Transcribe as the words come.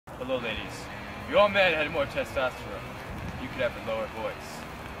Hello ladies, if your man had more testosterone, you could have a lower voice,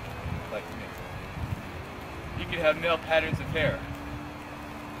 like me. You could have male patterns of hair,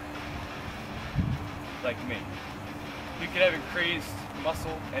 like me. You could have increased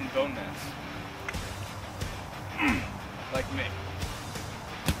muscle and bone mass, like me.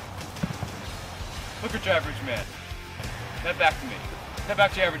 Look at your average man. Then back to me. Then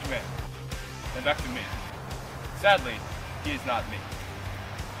back to your average man. Then back to me. Sadly, he is not me.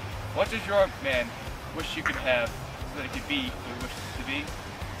 What does your man wish you could have so that it could be what he wishes to be?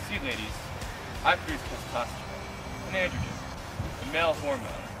 See, ladies, I produce testosterone, an androgen, a male hormone,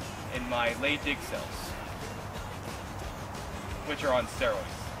 in my Leydig cells, which are on steroids,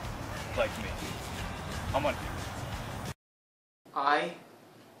 like me. I'm on. I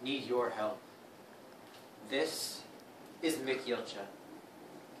need your help. This is Mikilcha.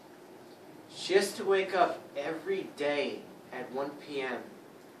 She has to wake up every day at 1 p.m.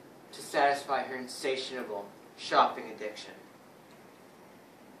 to satisfy her insatiable shopping addiction.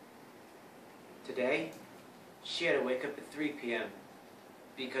 Today, she had to wake up at 3 p.m.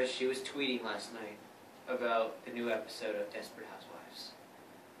 because she was tweeting last night about the new episode of Desperate Housewives.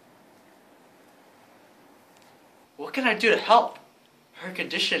 What can I do to help? Her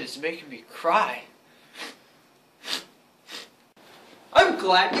condition is making me cry. I'm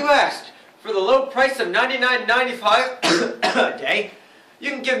glad you asked. For the low price of $99.95 a day, you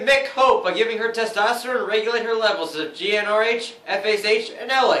can give Mick hope by giving her testosterone and regulate her levels of GnRH, FSH,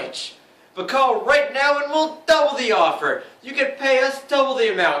 and LH. But call right now and we'll double the offer. You can pay us double the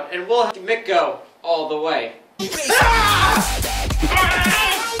amount and we'll have Mick go all the way.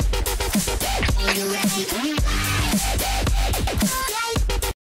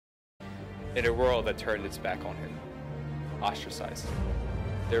 In a world that turned its back on him, ostracized him,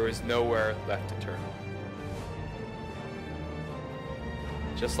 there was nowhere left to turn.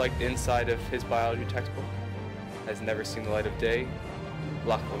 Just like the inside of his biology textbook has never seen the light of day,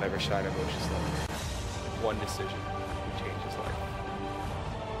 luck will never shine on Moshe's life. One decision can change his life.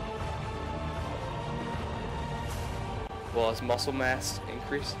 While his muscle mass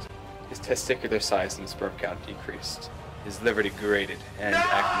increased, his testicular size and sperm count decreased. His liver degraded and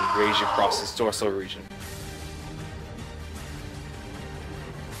acne raged across his dorsal region.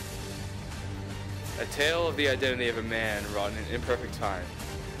 A tale of the identity of a man wrought in an imperfect time.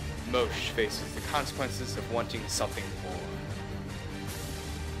 Moshe faces the consequences of wanting something more.